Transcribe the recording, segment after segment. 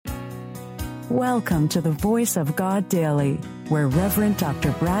Welcome to the Voice of God Daily, where Reverend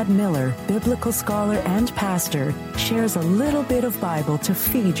Dr. Brad Miller, biblical scholar and pastor, shares a little bit of Bible to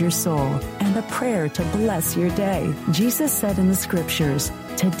feed your soul and a prayer to bless your day. Jesus said in the scriptures,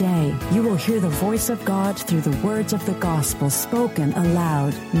 "Today you will hear the voice of God through the words of the gospel spoken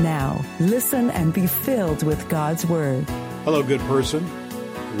aloud." Now, listen and be filled with God's word. Hello, good person.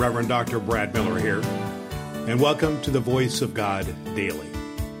 Reverend Dr. Brad Miller here, and welcome to the Voice of God Daily,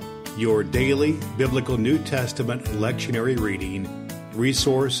 your daily biblical New Testament lectionary reading,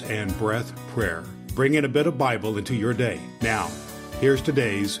 resource, and breath prayer. Bring in a bit of Bible into your day. Now, here's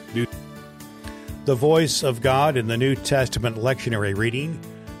today's The Voice of God in the New Testament lectionary reading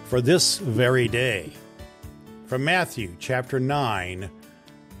for this very day. From Matthew chapter 9,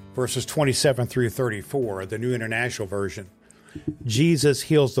 verses 27 through 34, the New International Version. Jesus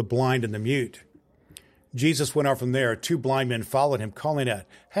heals the blind and the mute. Jesus went out from there. 2 blind men followed him, calling out,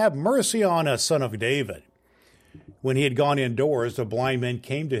 "Have mercy on us, Son of David." When he had gone indoors, the blind men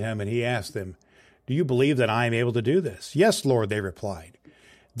came to him, and he asked them, "Do you believe that I am able to do this?" "Yes, Lord," they replied.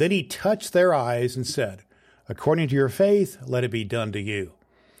 Then he touched their eyes and said, "According to your faith, let it be done to you."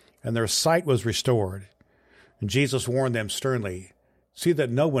 And their sight was restored. And Jesus warned them sternly, "See that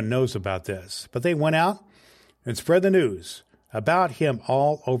no one knows about this." But they went out and spread the news about him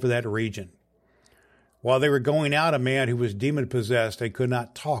all over that region. While they were going out, a man who was demon-possessed and could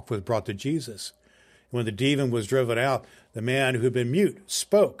not talk was brought to Jesus. When the demon was driven out, the man who had been mute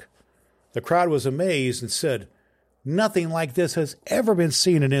spoke. The crowd was amazed and said, "Nothing like this has ever been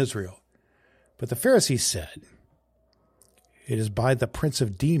seen in Israel." But the Pharisees said, "It is by the prince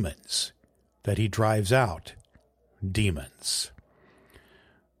of demons that he drives out demons."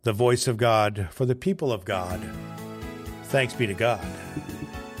 The voice of God for the people of God. Thanks be to God.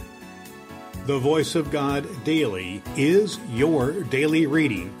 The Voice of God Daily is your daily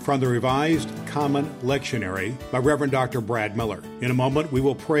reading from the Revised Common Lectionary by Reverend Dr. Brad Miller. In a moment, we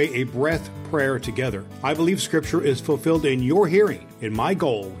will pray a breath prayer together. I believe Scripture is fulfilled in your hearing, and my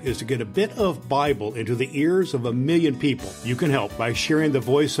goal is to get a bit of Bible into the ears of 1 million people. You can help by sharing the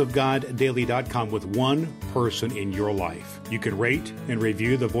voiceofgoddaily.com with one person in your life. You can rate and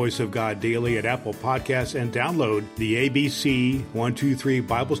review the Voice of God Daily at Apple Podcasts and download the ABC 123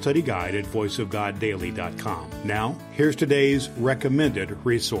 Bible Study Guide at voiceofgoddaily.com. Now, here's today's recommended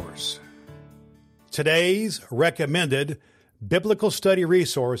resource. Today's recommended biblical study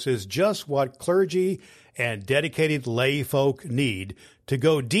resource is just what clergy and dedicated lay folk need to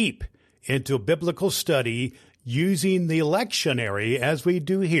go deep into biblical study using the lectionary as we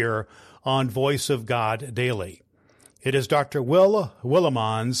do here on Voice of God Daily. It is Dr. Will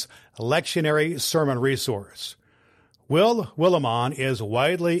Willimon's lectionary sermon resource. Will Willimon is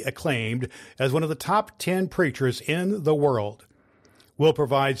widely acclaimed as one of the top 10 preachers in the world. Will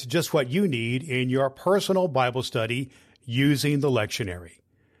provides just what you need in your personal Bible study using the lectionary.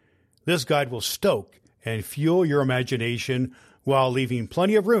 This guide will stoke and fuel your imagination while leaving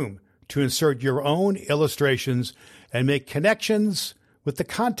plenty of room to insert your own illustrations and make connections with the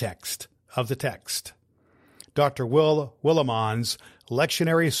context of the text. Dr. Will Willimon's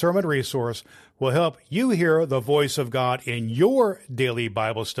lectionary sermon resource will help you hear the voice of God in your daily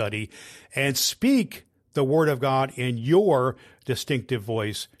Bible study and speak the Word of God in your distinctive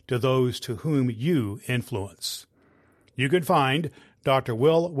voice to those to whom you influence. You can find Dr.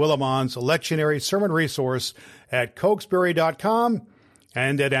 Will Willimon's lectionary sermon resource at Cokesbury.com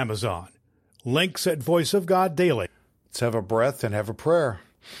and at Amazon. Links at Voice of God Daily. Let's have a breath and have a prayer.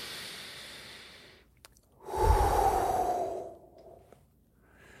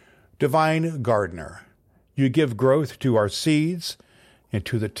 Divine Gardener, you give growth to our seeds and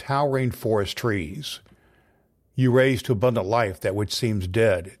to the towering forest trees. You raise to abundant life that which seems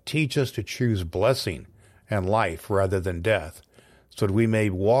dead. Teach us to choose blessing and life rather than death, so that we may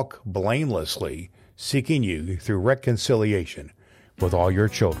walk blamelessly, seeking you through reconciliation with all your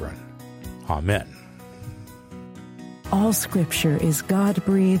children. Amen. All Scripture is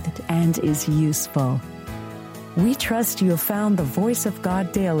God-breathed and is useful. We trust you have found the Voice of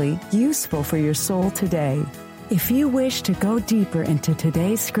God Daily useful for your soul today. If you wish to go deeper into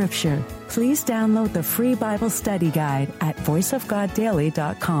today's Scripture, please download the free Bible study guide at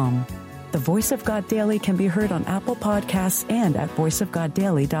voiceofgoddaily.com. The Voice of God Daily can be heard on Apple Podcasts and at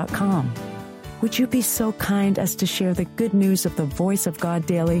voiceofgoddaily.com. Would you be so kind as to share the good news of the Voice of God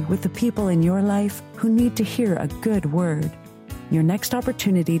Daily with the people in your life who need to hear a good word? Your next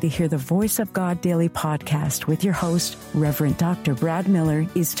opportunity to hear the Voice of God Daily podcast with your host, Reverend Dr. Brad Miller,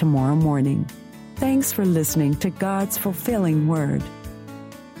 is tomorrow morning. Thanks for listening to God's fulfilling Word.